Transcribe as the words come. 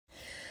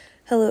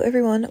Hello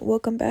everyone,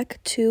 welcome back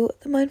to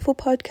the Mindful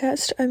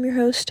Podcast. I'm your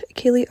host,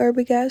 Kaylee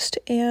Arbogast,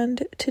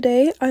 and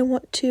today I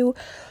want to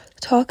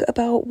talk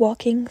about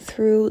walking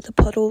through the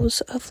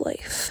puddles of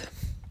life.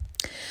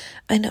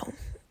 I know,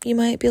 you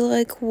might be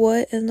like,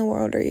 what in the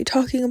world are you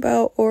talking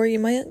about? Or you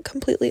might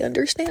completely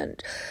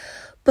understand.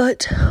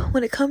 But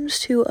when it comes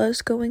to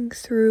us going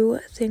through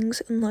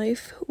things in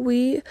life,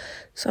 we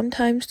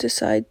sometimes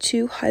decide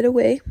to hide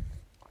away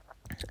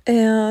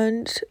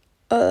and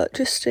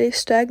just stay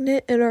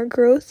stagnant in our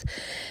growth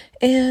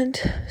and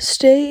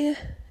stay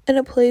in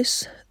a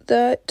place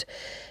that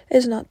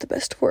is not the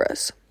best for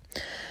us.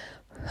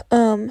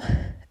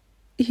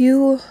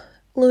 You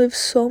live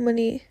so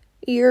many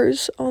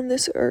years on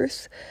this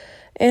earth,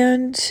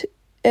 and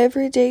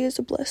every day is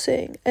a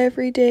blessing.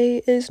 Every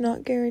day is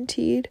not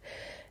guaranteed.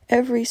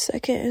 Every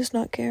second is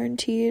not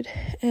guaranteed.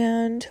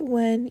 And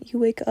when you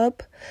wake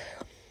up,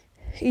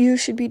 you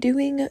should be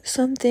doing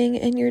something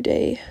in your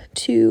day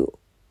to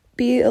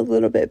be a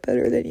little bit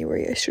better than you were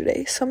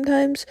yesterday.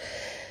 Sometimes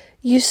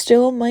you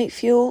still might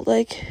feel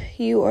like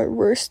you are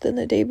worse than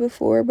the day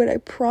before, but I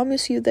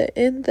promise you that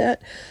in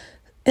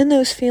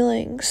those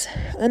feelings,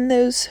 in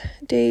those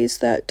days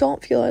that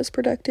don't feel as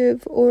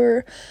productive,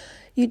 or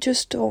you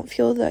just don't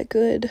feel that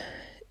good,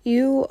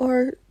 you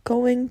are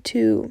going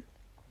to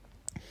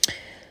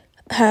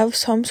have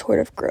some sort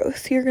of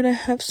growth. You're going to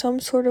have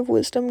some sort of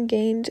wisdom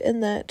gained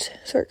in that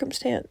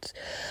circumstance.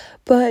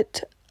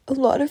 But a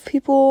lot of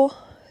people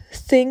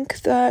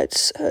think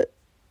that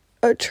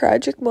a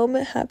tragic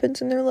moment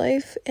happens in their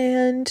life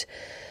and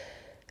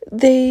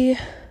they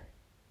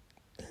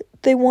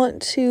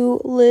want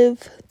to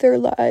live their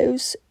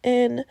lives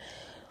in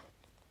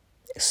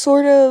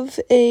sort of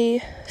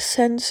a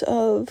sense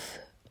of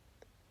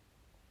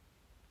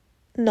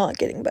not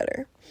getting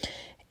better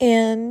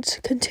and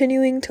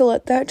continuing to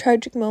let that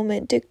tragic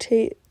moment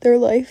dictate their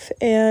life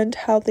and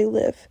how they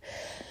live.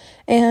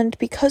 And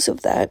because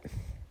of that,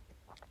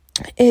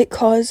 it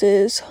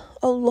causes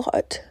a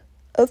lot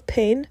of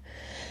pain.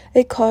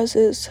 It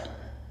causes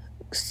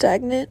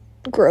stagnant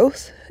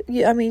growth.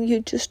 You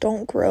just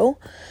don't grow.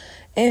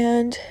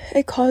 And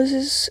it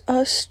causes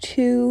us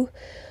to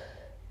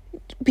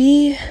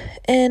be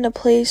in a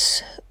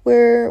place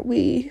where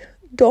we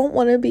don't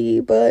want to be,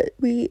 but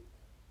we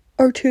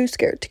are too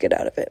scared to get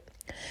out of it.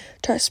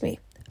 Trust me,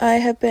 I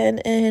have been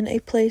in a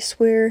place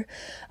where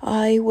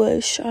I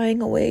was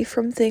shying away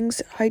from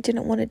things I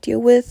didn't want to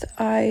deal with.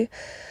 I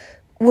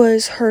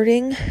was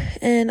hurting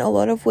in a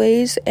lot of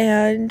ways,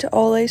 and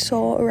all I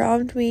saw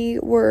around me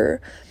were,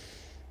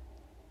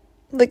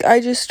 I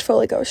just felt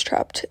like I was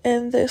trapped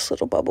in this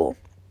little bubble.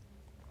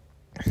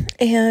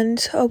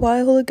 And a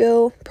while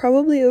ago,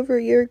 probably over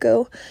a year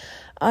ago,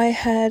 I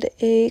had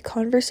a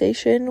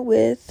conversation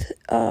with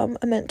a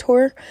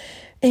mentor,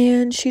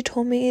 and she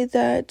told me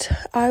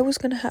that I was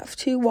going to have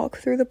to walk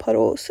through the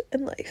puddles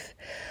in life.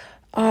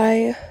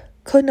 I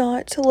could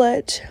not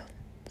let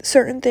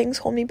certain things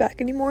hold me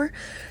back anymore,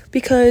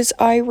 because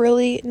I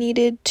really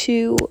needed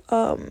to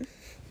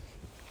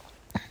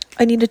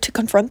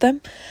confront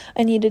them.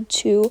 I needed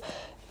to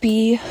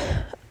be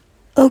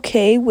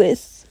okay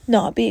with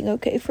not being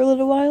okay for a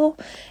little while.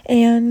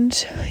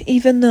 And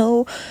even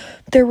though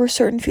there were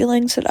certain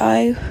feelings that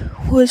I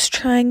was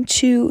trying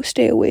to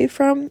stay away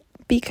from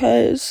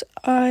because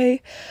I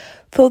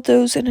felt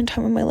those in a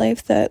time of my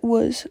life that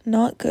was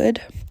not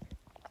good,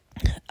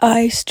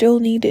 I still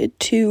needed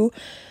to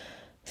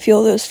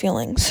feel those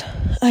feelings.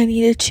 I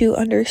needed to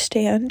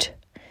understand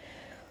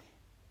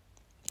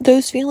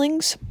those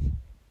feelings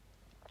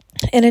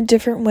in a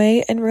different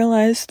way and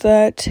realize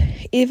that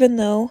even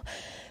though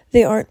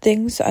they aren't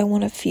things I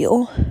want to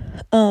feel,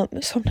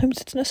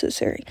 sometimes it's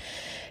necessary.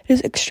 It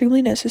is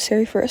extremely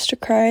necessary for us to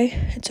cry.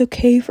 It's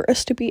okay for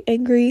us to be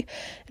angry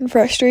and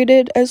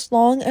frustrated, as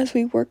long as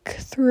we work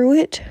through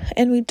it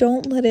and we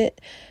don't let it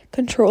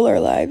control our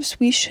lives.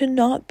 We should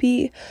not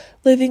be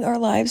living our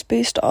lives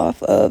based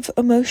off of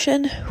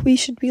emotion. We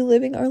should be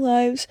living our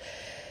lives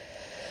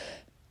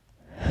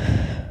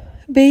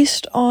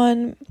based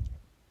on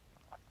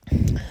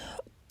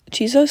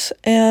Jesus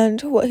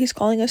and what he's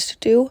calling us to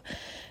do.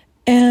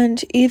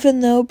 And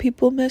even though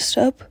people messed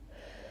up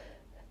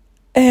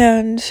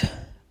and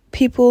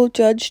people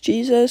judged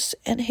Jesus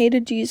and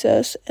hated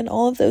Jesus and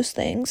all of those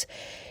things,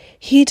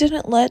 he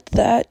didn't let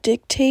that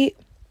dictate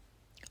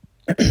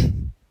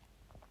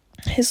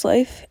his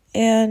life,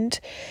 and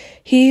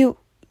he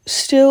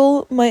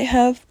still might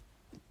have,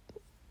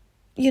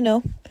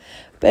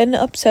 been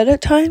upset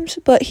at times,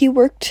 but he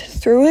worked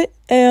through it,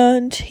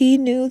 and he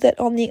knew that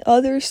on the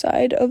other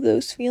side of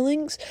those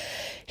feelings,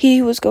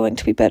 he was going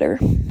to be better.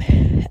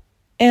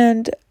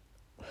 And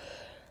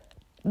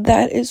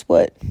that is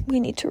what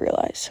we need to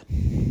realize.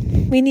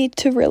 We need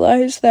to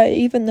realize that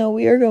even though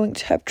we are going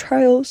to have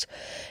trials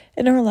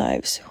in our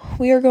lives,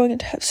 we are going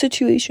to have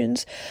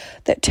situations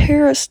that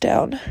tear us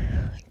down,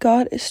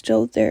 God is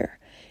still there.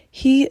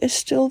 He is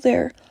still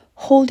there,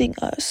 holding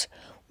us,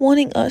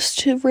 wanting us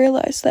to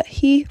realize that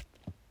he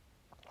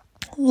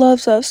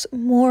loves us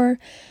more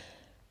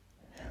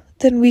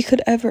than we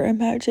could ever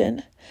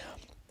imagine.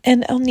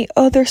 And on the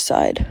other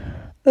side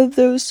of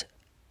those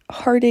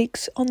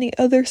heartaches, on the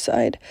other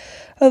side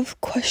of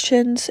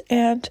questions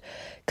and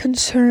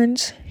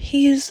concerns,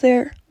 He is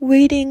there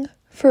waiting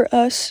for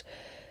us,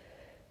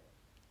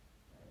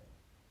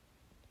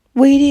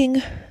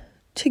 waiting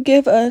to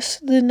give us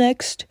the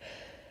next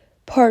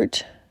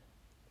part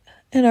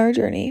in our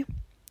journey.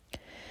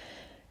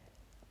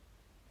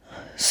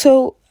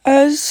 So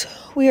as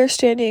we are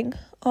standing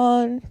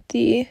on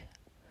the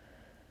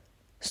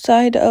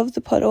side of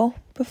the puddle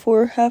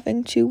before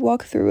having to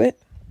walk through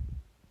it,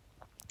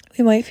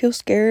 we might feel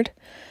scared,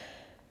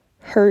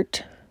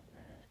 hurt,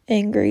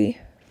 angry,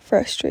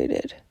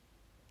 frustrated,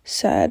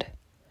 sad,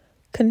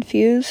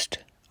 confused,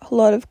 a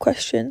lot of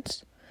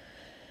questions.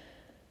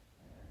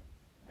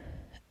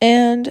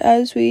 And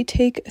as we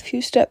take a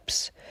few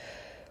steps,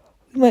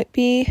 we might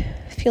be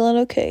feeling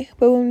okay.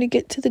 But when we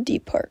get to the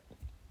deep part,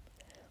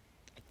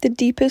 the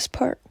deepest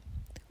part,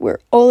 where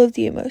all of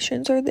the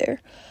emotions are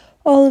there,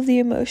 all of the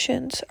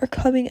emotions are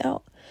coming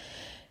out,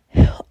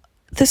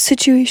 the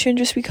situation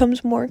just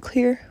becomes more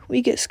clear.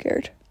 We get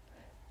scared.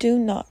 Do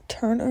not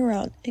turn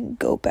around and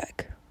go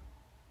back.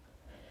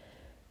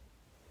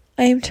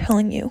 I am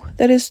telling you,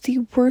 that is the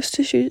worst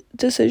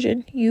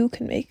decision you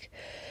can make,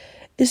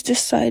 is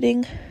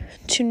deciding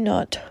to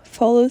not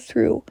follow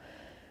through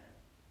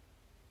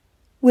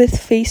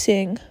with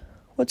facing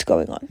what's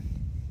going on.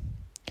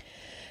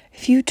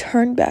 If you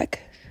turn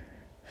back,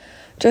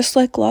 just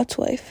like Lot's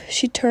wife,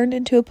 she turned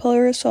into a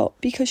pillar of salt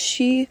because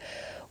she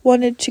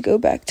wanted to go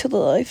back to the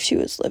life she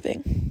was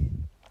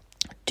living.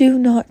 Do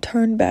not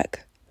turn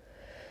back.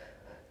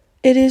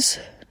 It is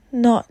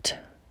not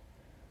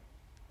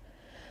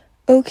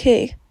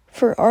okay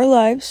for our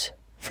lives,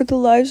 for the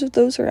lives of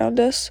those around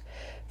us,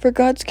 for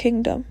God's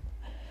kingdom,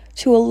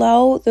 to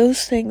allow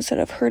those things that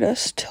have hurt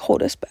us to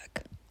hold us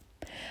back.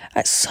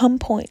 At some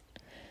point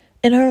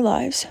in our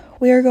lives,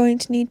 we are going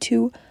to need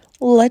to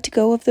let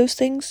go of those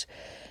things,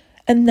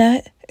 and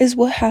that is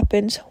what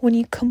happens when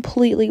you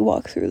completely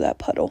walk through that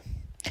puddle.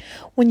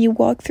 When you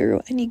walk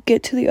through and you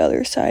get to the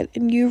other side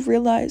and you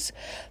realize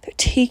that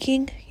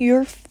taking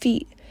your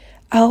feet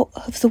out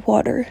of the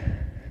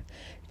water,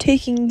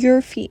 taking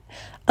your feet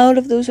out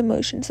of those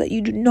emotions that you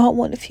do not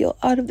want to feel,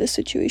 out of the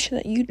situation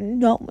that you do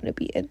not want to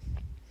be in.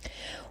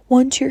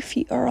 Once your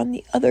feet are on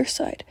the other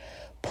side,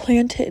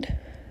 planted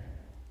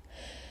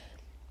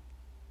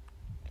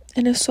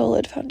in a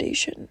solid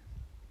foundation,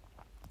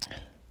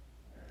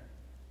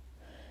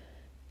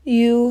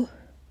 you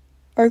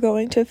are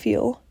going to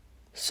feel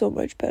so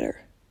much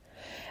better.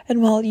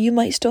 And while you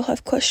might still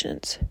have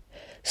questions,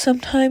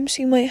 sometimes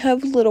you might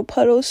have little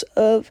puddles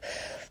of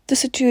the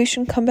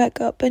situation come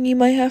back up, and you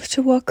might have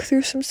to walk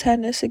through some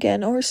sadness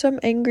again, or some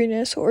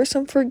angriness, or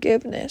some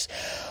forgiveness,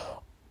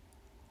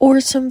 or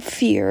some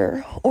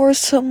fear, or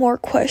some more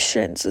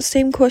questions, the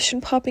same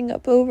question popping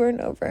up over and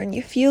over, and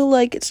you feel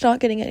like it's not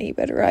getting any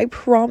better. I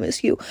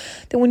promise you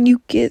that when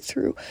you get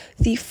through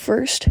the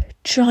first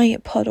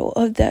giant puddle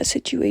of that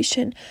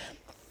situation,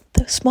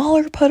 the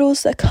smaller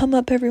puddles that come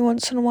up every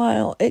once in a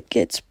while, it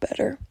gets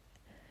better.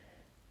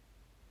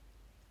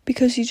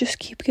 Because you just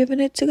keep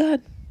giving it to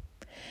God.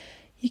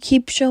 You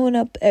keep showing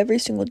up every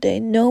single day,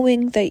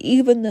 knowing that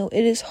even though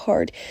it is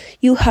hard,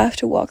 you have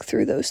to walk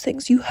through those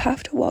things. You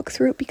have to walk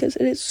through it because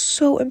it is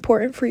so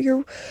important for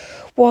your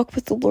walk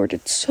with the Lord.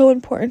 It's so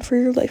important for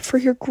your life, for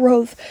your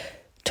growth,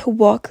 to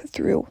walk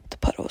through the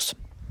puddles.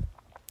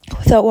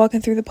 Without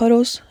walking through the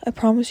puddles, I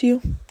promise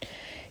you,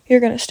 you're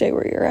going to stay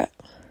where you're at.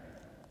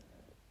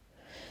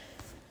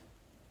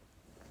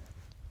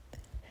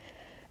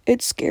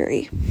 It's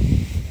scary.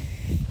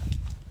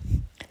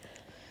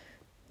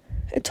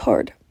 It's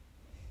hard.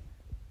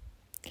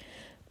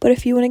 But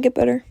if you want to get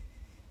better,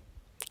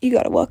 you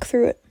gotta walk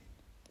through it.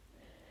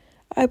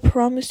 I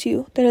promise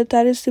you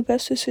that is the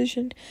best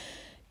decision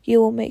you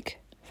will make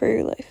for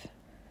your life.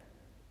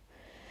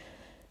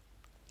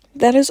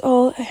 That is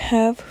all I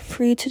have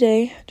for you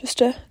today.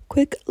 Just a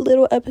quick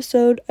little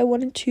episode. I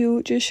wanted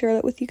to just share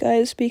that with you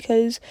guys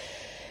because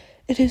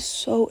it is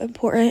so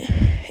important,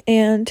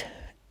 and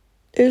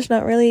there's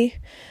not really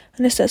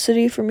a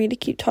necessity for me to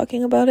keep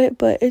talking about it,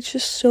 but it's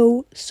just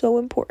so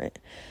important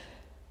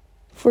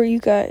for you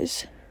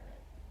guys,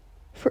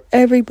 for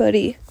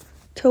everybody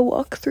to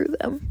walk through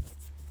them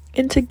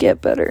and to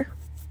get better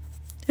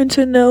and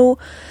to know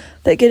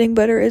that getting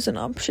better is an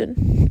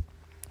option.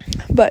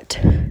 But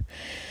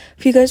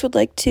if you guys would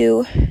like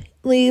to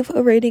leave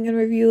a rating and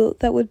review,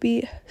 that would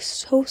be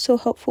so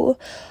helpful.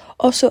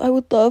 Also, I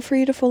would love for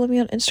you to follow me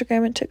on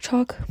Instagram and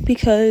TikTok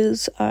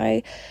because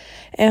I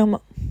am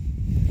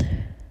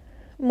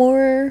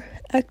more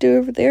active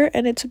over there,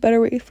 and it's a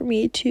better way for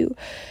me to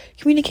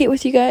communicate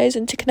with you guys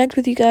and to connect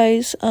with you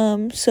guys.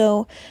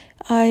 So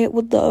I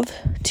would love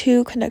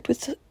to connect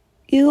with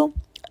you.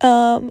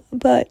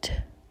 But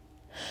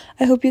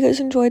I hope you guys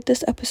enjoyed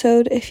this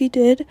episode. If you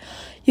did,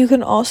 you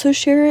can also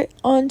share it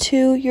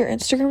onto your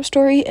Instagram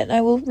story, and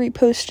I will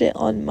repost it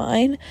on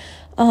mine.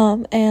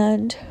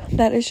 And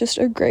that is just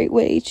a great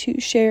way to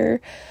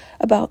share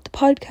about the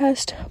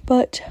podcast.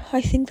 But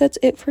I think that's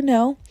it for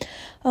now.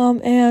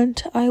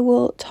 And I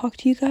will talk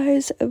to you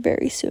guys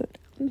very soon.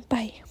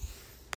 Bye.